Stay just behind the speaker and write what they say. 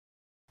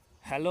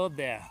Hello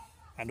there,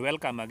 and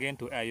welcome again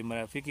to our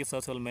Marafiki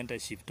Social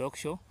Mentorship Talk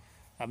Show.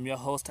 I'm your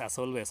host, as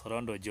always,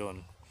 Rondo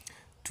John.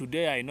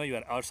 Today, I know you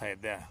are outside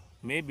there,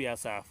 maybe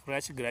as a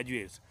fresh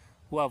graduate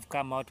who have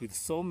come out with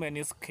so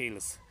many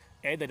skills,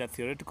 either the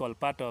theoretical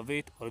part of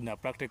it or in the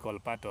practical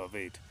part of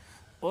it.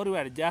 Or you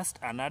are just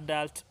an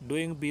adult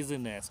doing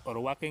business or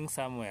working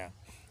somewhere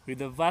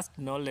with a vast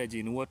knowledge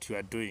in what you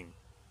are doing.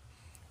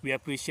 We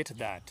appreciate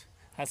that.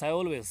 As I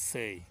always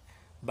say,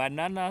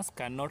 bananas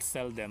cannot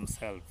sell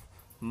themselves.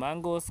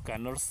 Mangoes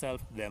cannot sell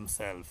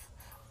themselves.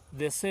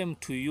 The same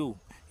to you.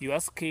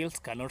 Your skills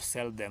cannot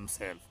sell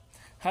themselves.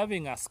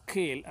 Having a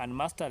skill and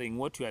mastering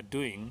what you are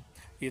doing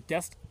is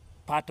just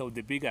part of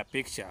the bigger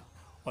picture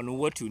on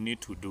what you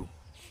need to do.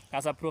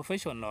 As a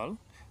professional,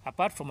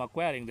 apart from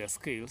acquiring the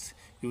skills,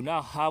 you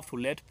now have to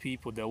let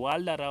people, the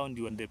world around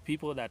you, and the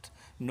people that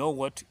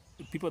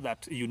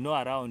you know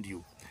around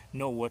you,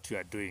 know what you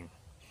are doing.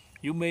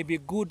 You may be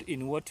good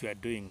in what you are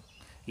doing.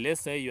 Let's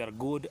say you are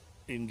good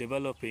in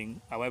developing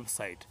a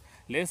website.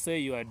 Let's say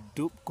you are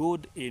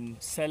good in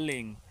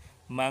selling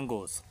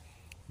mangoes.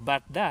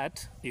 But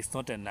that is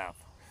not enough.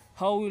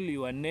 How will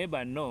your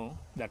neighbor know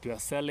that you are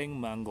selling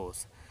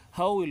mangoes?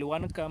 How will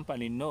one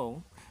company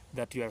know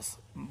that you are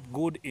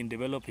good in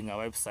developing a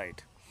website?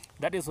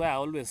 That is why I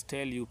always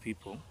tell you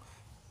people,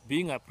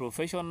 being a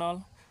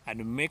professional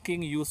and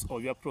making use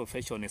of your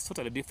profession is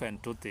totally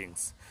different two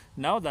things.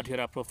 Now that you're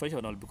a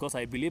professional, because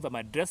I believe I'm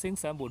addressing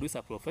somebody who is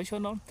a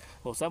professional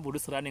or somebody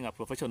who's running a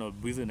professional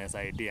business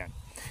idea,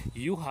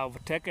 you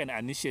have taken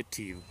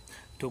initiative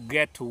to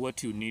get to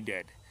what you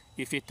needed.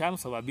 If in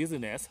terms of a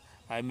business,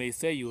 I may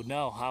say you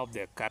now have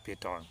the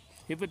capital.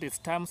 If it is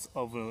terms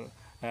of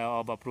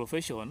a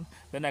profession,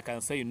 then I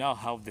can say you now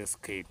have the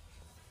skill.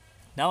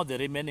 Now the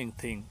remaining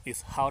thing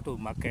is how to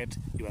market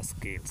your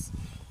skills.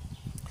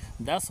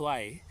 That's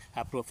why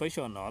a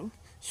professional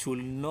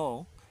should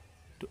know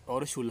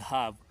or should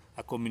have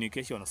a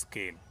communication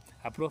skill.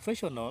 A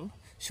professional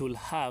should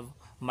have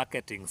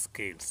marketing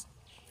skills.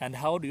 And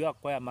how do you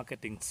acquire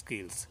marketing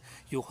skills?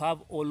 You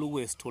have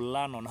always to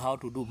learn on how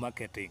to do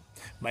marketing.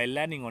 By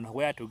learning on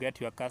where to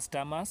get your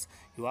customers,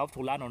 you have to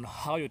learn on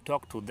how you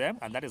talk to them,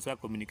 and that is where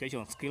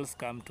communication skills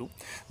come to.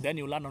 Then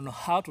you learn on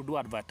how to do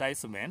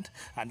advertisement,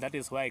 and that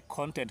is why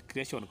content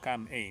creation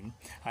come in.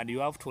 And you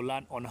have to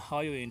learn on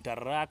how you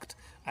interact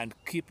and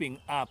keeping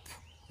up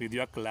with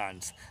your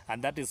clients,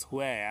 and that is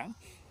where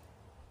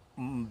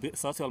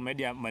social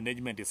media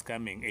management is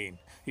coming in.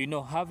 You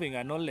know, having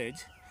a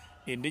knowledge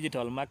in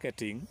digital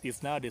marketing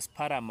is now this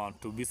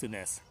paramount to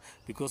business,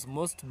 because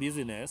most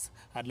business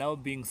are now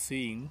being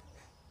seen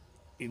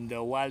in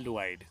the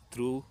worldwide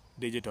through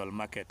digital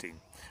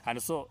marketing.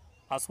 And so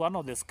as one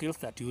of the skills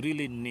that you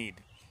really need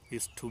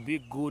is to be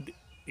good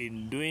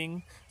in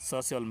doing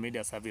social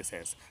media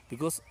services,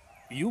 because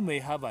you may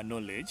have a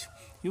knowledge,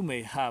 you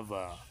may have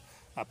a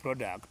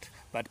product,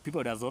 but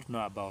people does not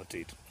know about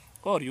it.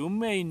 Or you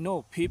may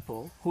know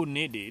people who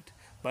need it,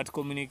 but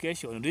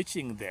communication,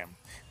 reaching them,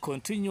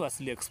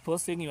 continuously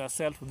exposing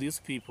yourself to these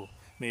people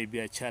may be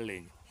a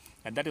challenge.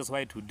 And that is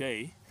why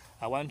today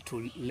I want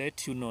to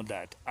let you know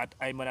that at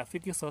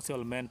iMarafiki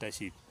Social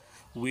Mentorship,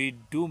 we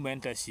do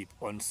mentorship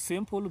on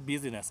simple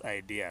business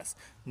ideas.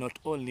 Not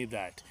only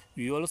that,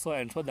 we also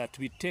ensure that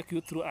we take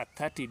you through a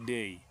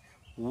 30-day,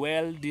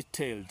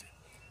 well-detailed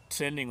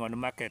training on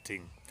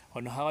marketing,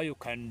 on how you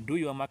can do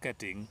your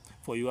marketing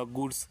for your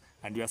goods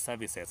and your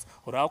services,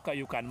 or how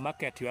you can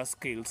market your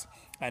skills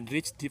and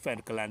reach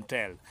different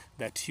clientele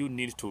that you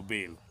need to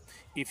build.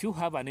 If you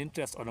have an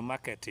interest on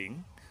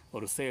marketing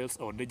or sales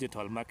or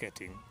digital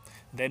marketing,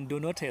 then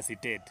do not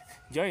hesitate.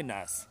 Join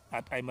us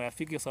at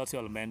iMarafiki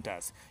Social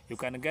Mentors. You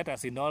can get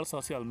us in all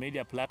social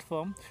media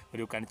platforms, or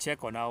you can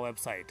check on our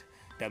website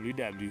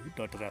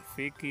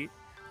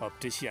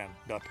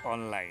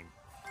www.rafikioptician.online,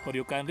 or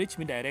you can reach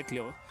me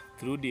directly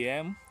through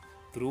DM,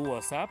 through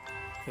WhatsApp,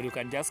 or you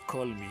can just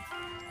call me.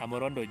 I'm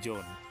Rondo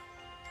John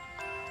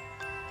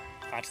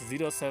at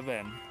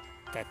 07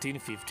 13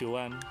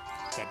 51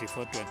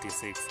 34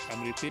 26.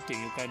 I'm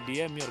repeating, you can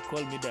DM me or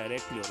call me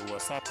directly or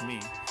WhatsApp me.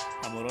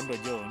 I'm Rondo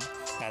John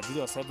at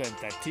 07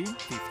 13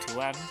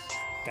 51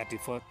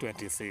 34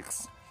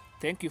 26.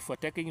 Thank you for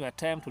taking your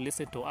time to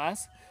listen to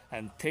us,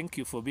 and thank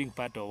you for being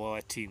part of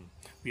our team.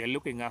 We are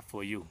looking up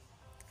for you.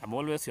 I'm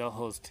always your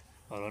host,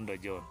 Rondo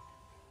John.